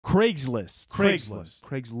Craigslist. Craigslist.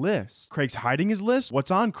 Craigslist. Craig's hiding his list?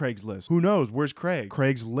 What's on Craigslist? Who knows? Where's Craig?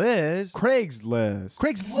 Craigslist. Craigslist.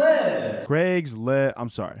 Craigslist. Craigslist. I'm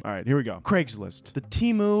sorry. All right, here we go. Craigslist. The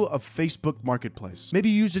Temu of Facebook Marketplace. Maybe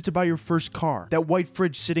you used it to buy your first car. That white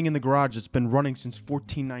fridge sitting in the garage that's been running since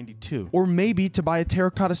 1492. Or maybe to buy a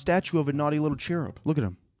terracotta statue of a naughty little cherub. Look at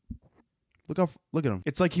him. Look at him.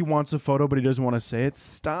 It's like he wants a photo, but he doesn't want to say it.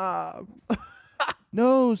 Stop.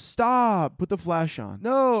 No, stop. Put the flash on.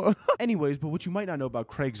 No. Anyways, but what you might not know about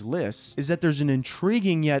Craigslist is that there's an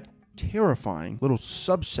intriguing yet terrifying little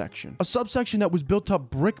subsection. A subsection that was built up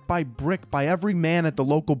brick by every man at the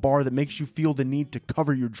local bar that makes you feel the need to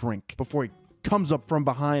cover your drink before he comes up from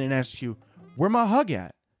behind and asks you, "Where my hug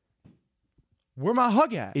at? Where my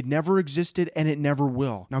hug at?" It never existed and it never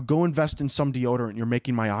will. Now go invest in some deodorant. You're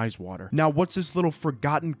making my eyes water. Now what's this little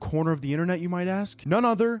forgotten corner of the internet, you might ask? None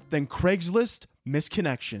other than Craigslist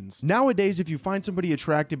misconnections. Nowadays, if you find somebody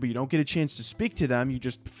attractive but you don't get a chance to speak to them, you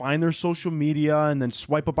just find their social media and then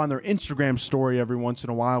swipe up on their Instagram story every once in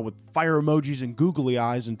a while with fire emojis and googly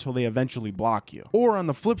eyes until they eventually block you. Or on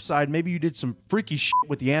the flip side, maybe you did some freaky shit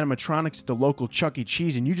with the animatronics at the local Chuck E.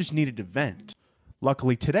 Cheese and you just needed to vent.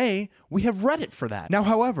 Luckily today, we have Reddit for that. Now,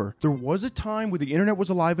 however, there was a time where the internet was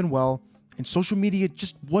alive and well, and social media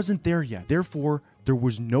just wasn't there yet. Therefore, there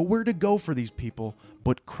was nowhere to go for these people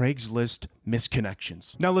but Craigslist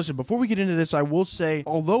misconnections. Now listen, before we get into this, I will say,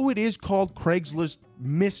 although it is called Craigslist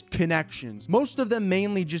misconnections, most of them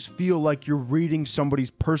mainly just feel like you're reading somebody's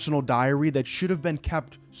personal diary that should have been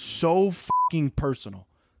kept so fucking personal.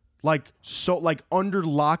 Like under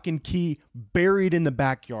lock and key, buried in the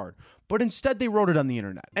backyard. But instead they wrote it on the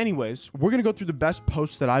internet. Anyways, we're gonna go through the best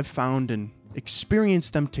posts that I've found and experience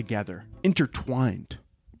them together, intertwined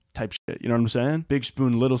type shit. You know what I'm saying? Big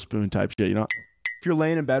spoon, little spoon type shit. You know, if you're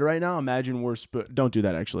laying in bed right now, imagine we're don't do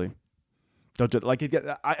that. Actually, don't do it. Like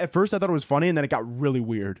at first I thought it was funny, and then it got really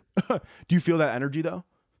weird. Do you feel that energy though?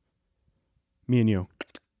 Me and you.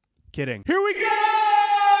 Kidding. Here we go.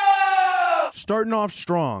 Starting off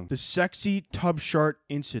strong, the sexy tub shark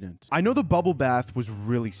incident. I know the bubble bath was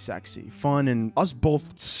really sexy, fun, and us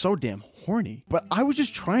both so damn horny, but I was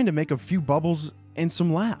just trying to make a few bubbles and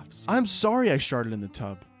some laughs. I'm sorry I sharted in the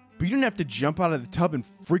tub, but you didn't have to jump out of the tub and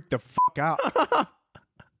freak the fuck out.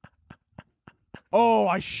 Oh,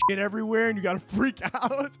 I shit everywhere and you gotta freak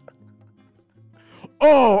out.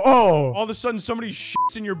 Oh, all of a sudden somebody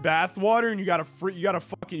shits in your bath water and you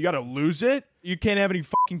gotta lose it. You can't have any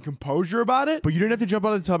fucking composure about it. But you didn't have to jump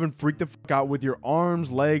out of the tub and freak the fuck out with your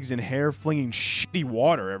arms, legs, and hair flinging shitty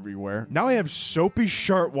water everywhere. Now I have soapy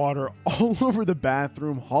shark water all over the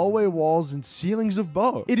bathroom, hallway walls, and ceilings of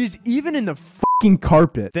both. It is even in the fucking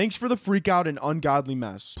carpet. Thanks for the freak out and ungodly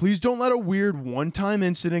mess. Please don't let a weird one-time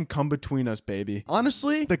incident come between us, baby.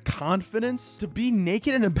 Honestly, the confidence to be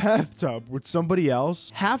naked in a bathtub with somebody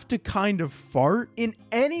else, have to kind of fart in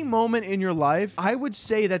any moment in your life, I would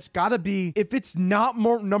say that's gotta be, if it's not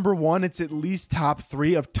number one, it's at least top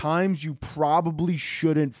 3 of times you probably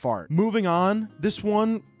shouldn't fart. Moving on, this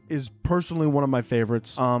one is personally one of my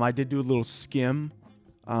favorites. I did do a little skim,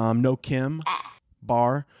 no Kim,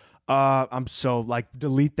 bar. I'm so like,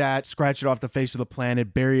 delete that, scratch it off the face of the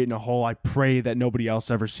planet, bury it in a hole. I pray that nobody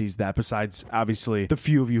else ever sees that besides, obviously, the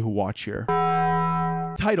few of you who watch here.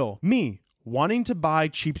 Title, me. Wanting to buy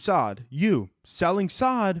cheap sod. You, selling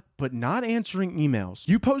sod, but not answering emails.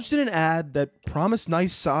 You posted an ad that promised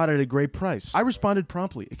nice sod at a great price. I responded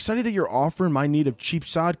promptly, excited that your offer and my need of cheap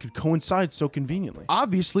sod could coincide so conveniently.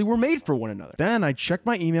 Obviously, we're made for one another. Then I checked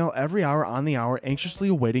my email every hour on the hour, anxiously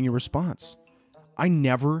awaiting your response. I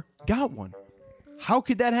never got one. How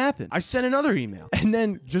could that happen? I sent another email. And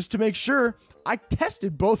then, just to make sure, I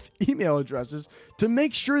tested both email addresses to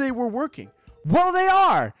make sure they were working. Well, they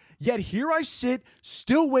are! Yet here I sit,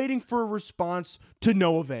 still waiting for a response to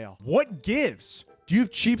no avail. What gives? Do you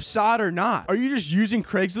have cheap sod or not? Are you just using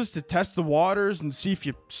Craigslist to test the waters and see if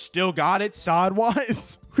you still got it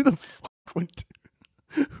sod-wise? Who the fuck would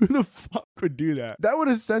do that? That would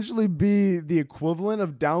essentially be the equivalent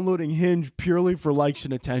of downloading Hinge purely for likes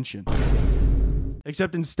and attention.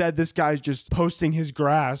 Except instead, this guy's just posting his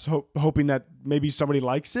grass, hoping that maybe somebody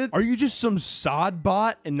likes it. Are you just some sod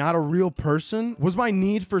bot and not a real person? Was my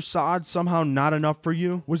need for sod somehow not enough for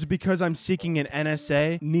you? Was it because I'm seeking an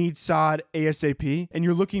NSA, need sod ASAP, and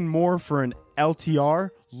you're looking more for an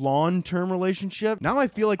LTR, long-term relationship. Now I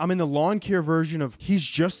feel like I'm in the lawn care version of he's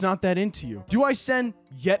just not that into you. Do I send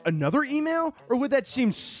yet another email, or would that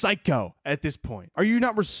seem psycho at this point? Are you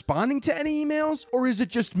not responding to any emails, or is it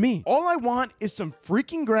just me? All I want is some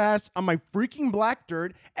freaking grass on my freaking black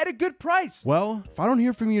dirt at a good price. Well, if I don't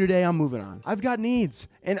hear from you today, I'm moving on. I've got needs,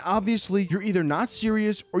 and obviously you're either not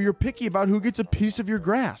serious or you're picky about who gets a piece of your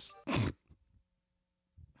grass.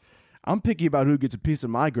 I'm picky about who gets a piece of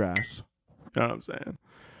my grass. You know what I'm saying?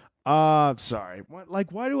 Sorry.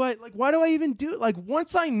 Why do I even do it? Like,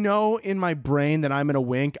 once I know in my brain that I'm gonna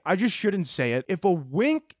wink, I just shouldn't say it. If a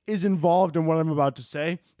wink is involved in what I'm about to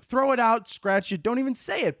say, throw it out, scratch it, don't even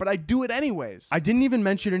say it, but I do it anyways. I didn't even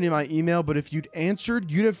mention it in my email, but if you'd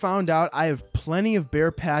answered, you'd have found out I have plenty of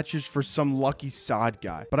bare patches for some lucky sod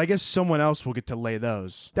guy. But I guess someone else will get to lay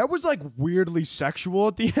those. That was like weirdly sexual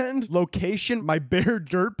at the end. Location, my bare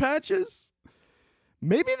dirt patches?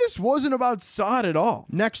 Maybe this wasn't about sod at all.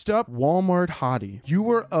 Next up, Walmart hottie. You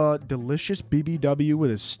were a delicious BBW with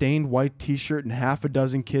a stained white t-shirt and half a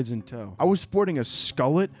dozen kids in tow. I was sporting a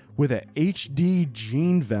skullet with a HD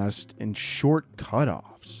jean vest and short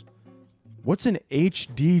cutoffs. What's an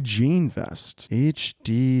HD jean vest?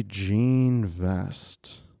 HD jean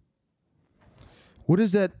vest. What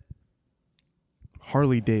is that?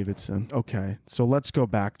 Harley Davidson. Okay, so let's go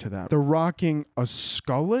back to that. They're rocking a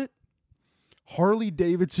skullet, Harley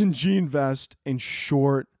Davidson jean vest, and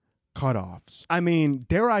short cutoffs. I mean,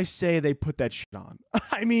 dare I say they put that shit on?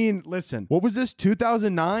 I mean, listen, what was this,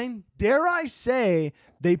 2009? Dare I say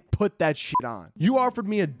they put that shit on? You offered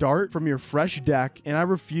me a dart from your fresh deck, and I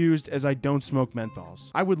refused as I don't smoke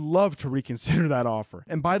menthols. I would love to reconsider that offer.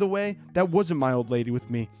 And by the way, that wasn't my old lady with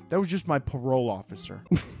me. That was just my parole officer.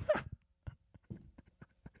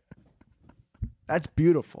 That's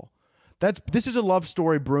beautiful. This is a love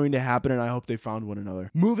story brewing to happen, and I hope they found one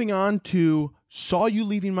another. Moving on to saw you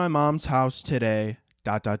leaving my mom's house today, ...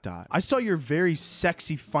 I saw your very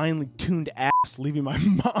sexy, finely tuned ass leaving my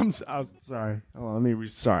mom's house. Sorry. Oh,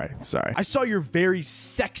 sorry. I saw your very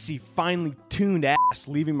sexy, finely tuned ass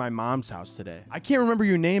leaving my mom's house today. I can't remember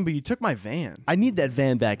your name, but you took my van. I need that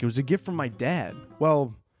van back. It was a gift from my dad.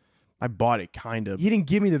 Well, I bought it, kind of. He didn't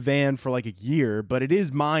give me the van for like a year, but it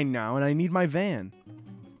is mine now, and I need my van.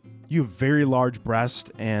 You have very large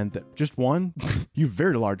breast and just one? You have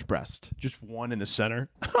very large breast. Just one in the center.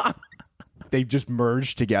 They've just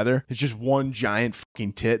merged together. It's just one giant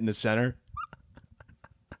fucking tit in the center.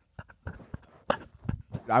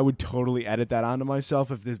 I would totally edit that onto myself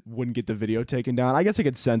if this wouldn't get the video taken down. I guess I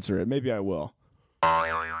could censor it. Maybe I will.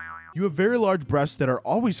 You have very large breasts that are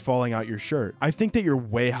always falling out your shirt. I think that you're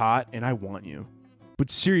way hot and I want you. But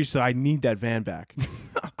seriously, I need that van back.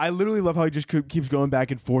 I literally love how he just keeps going back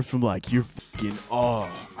and forth from like, you're fucking, oh,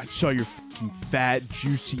 I saw your fucking fat,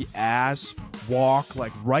 juicy ass walk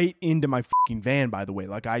like right into my fucking van, by the way.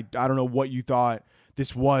 Like, I don't know what you thought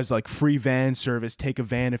this was, like free van service. Take a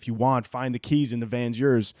van if you want. Find the keys and the van's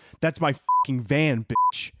yours. That's my fucking van,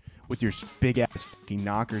 bitch. With your big ass fucking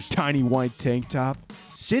knockers, tiny white tank top,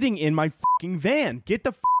 sitting in my fucking van. Get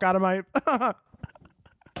the fuck out of my...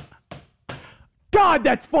 God,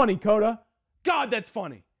 that's funny, Coda. God, that's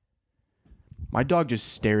funny. My dog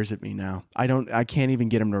just stares at me now. I can't even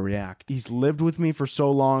get him to react. He's lived with me for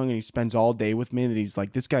so long and he spends all day with me that he's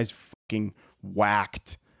like, this guy's fucking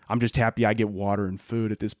whacked. I'm just happy I get water and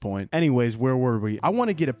food at this point. Anyways, where were we? I want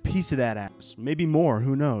to get a piece of that ass. Maybe more,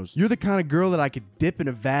 who knows? You're the kind of girl that I could dip in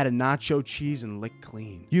a vat of nacho cheese and lick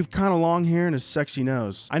clean. You have kind of long hair and a sexy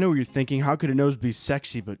nose. I know what you're thinking. How could a nose be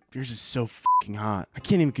sexy? But yours is so fucking hot. I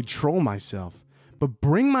can't even control myself. But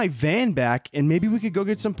bring my van back and maybe we could go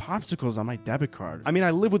get some popsicles on my debit card. I mean,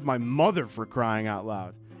 I live with my mother, for crying out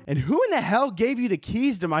loud. And who in the hell gave you the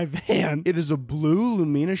keys to my van? It is a blue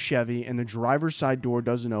Lumina Chevy and the driver's side door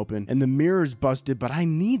doesn't open and the mirror is busted, but I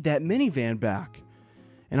need that minivan back.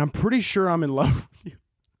 And I'm pretty sure I'm in love with you.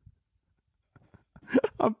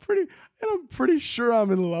 I'm pretty sure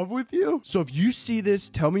I'm in love with you. So if you see this,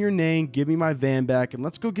 tell me your name, give me my van back, and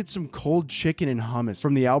let's go get some cold chicken and hummus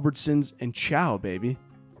from the Albertsons and chow, baby.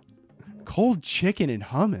 Cold chicken and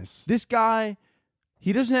hummus. This guy,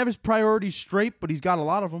 he doesn't have his priorities straight, but he's got a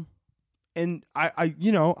lot of them. And I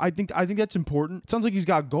think that's important. It sounds like he's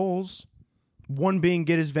got goals. One being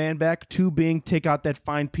get his van back. Two being take out that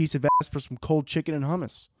fine piece of ass for some cold chicken and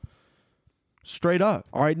hummus. Straight up.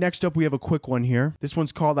 All right, next up we have a quick one here. This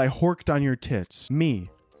one's called I Horked on Your Tits.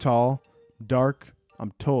 Me, tall, dark,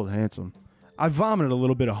 I'm told handsome. I vomited a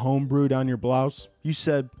little bit of homebrew down your blouse. You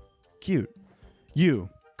said, cute. You,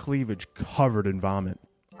 cleavage covered in vomit.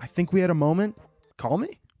 I think we had a moment. Call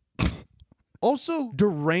me? Also,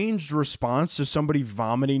 deranged response to somebody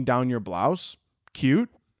vomiting down your blouse. Cute.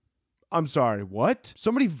 I'm sorry, what?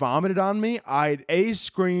 Somebody vomited on me, I'd A,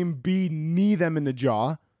 scream, B, knee them in the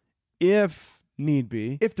jaw, if need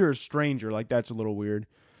be. If they're a stranger, like that's a little weird.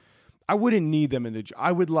 I wouldn't knee them in the jaw.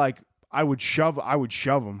 I would shove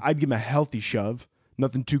them. I'd give them a healthy shove.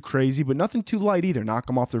 Nothing too crazy, but nothing too light either. Knock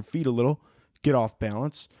them off their feet a little, get off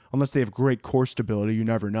balance. Unless they have great core stability, you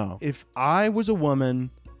never know. If I was a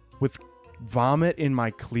woman with vomit in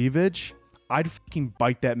my cleavage, I'd fucking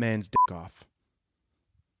bite that man's dick off.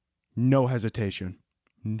 No hesitation.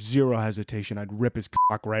 Zero hesitation. I'd rip his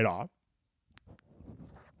cock right off.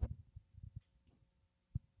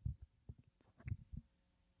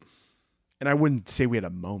 And I wouldn't say we had a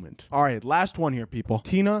moment. All right, last one here, people.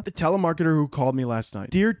 Tina, the telemarketer who called me last night.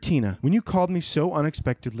 Dear Tina, when you called me so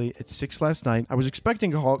unexpectedly at 6 last night, I was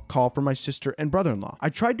expecting a call from my sister and brother-in-law. I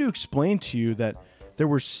tried to explain to you that there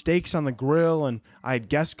were steaks on the grill and I had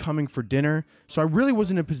guests coming for dinner, so I really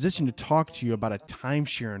wasn't in a position to talk to you about a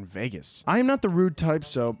timeshare in Vegas. I am not the rude type,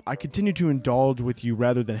 so I continue to indulge with you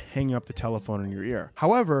rather than hanging up the telephone in your ear.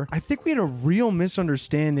 However, I think we had a real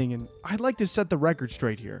misunderstanding and I'd like to set the record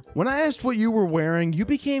straight here. When I asked what you were wearing, you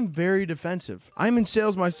became very defensive. I'm in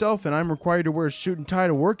sales myself and I'm required to wear a suit and tie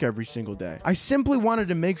to work every single day. I simply wanted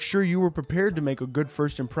to make sure you were prepared to make a good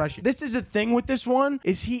first impression. This is the thing with this one,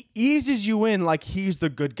 is he eases you in like he's the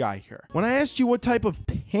good guy here. When I asked you what type of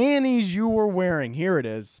panties you were wearing, here it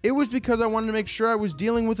is. It was because I wanted to make sure I was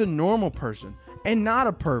dealing with a normal person and not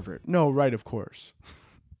a pervert. No, right, of course.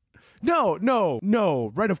 No,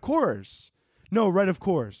 right, of course. No, right, of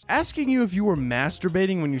course. Asking you if you were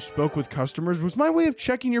masturbating when you spoke with customers was my way of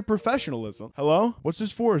checking your professionalism. Hello? What's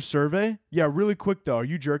this for, a survey? Yeah, really quick though. Are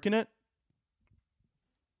you jerking it?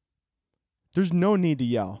 There's no need to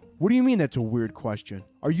yell. What do you mean that's a weird question?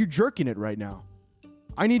 Are you jerking it right now?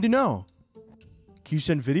 I need to know. Can you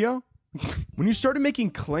send video? When you started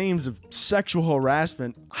making claims of sexual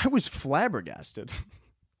harassment, I was flabbergasted.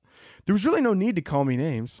 There was really no need to call me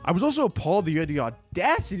names. I was also appalled that you had the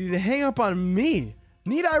audacity to hang up on me.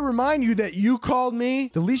 Need I remind you that you called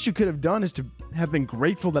me? The least you could have done is to have been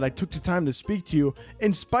grateful that I took the time to speak to you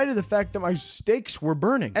in spite of the fact that my steaks were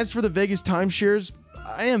burning. As for the Vegas timeshares,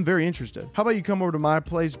 I am very interested. How about you come over to my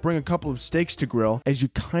place, bring a couple of steaks to grill, as you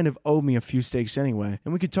kind of owe me a few steaks anyway,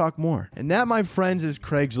 and we could talk more. And that, my friends, is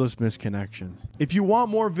Craigslist Misconnections. If you want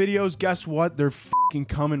more videos, guess what? They're fucking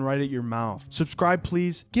coming right at your mouth. Subscribe,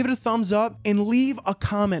 please. Give it a thumbs up and leave a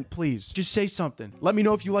comment, please. Just say something. Let me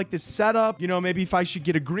know if you like this setup. You know, maybe if I should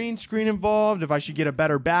get a green screen involved, if I should get a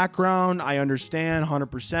better background. I understand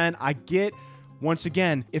 100%. I get, once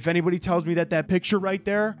again, if anybody tells me that picture right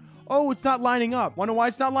there, oh, it's not lining up. Wanna know why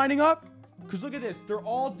it's not lining up? Because look at this. They're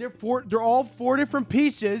all four different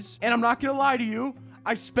pieces. And I'm not going to lie to you.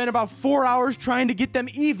 I spent about 4 hours trying to get them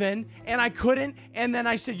even. And I couldn't. And then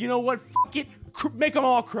I said, you know what? Fuck it. Make them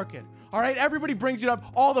all crooked. All right? Everybody brings it up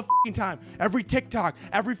all the fucking time. Every TikTok,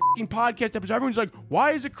 every fucking podcast episode. Everyone's like,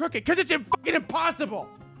 why is it crooked? Because it's fucking impossible.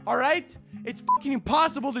 All right? It's fucking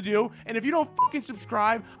impossible to do. And if you don't fucking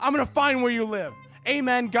subscribe, I'm going to find where you live.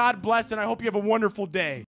 Amen. God bless. And I hope you have a wonderful day.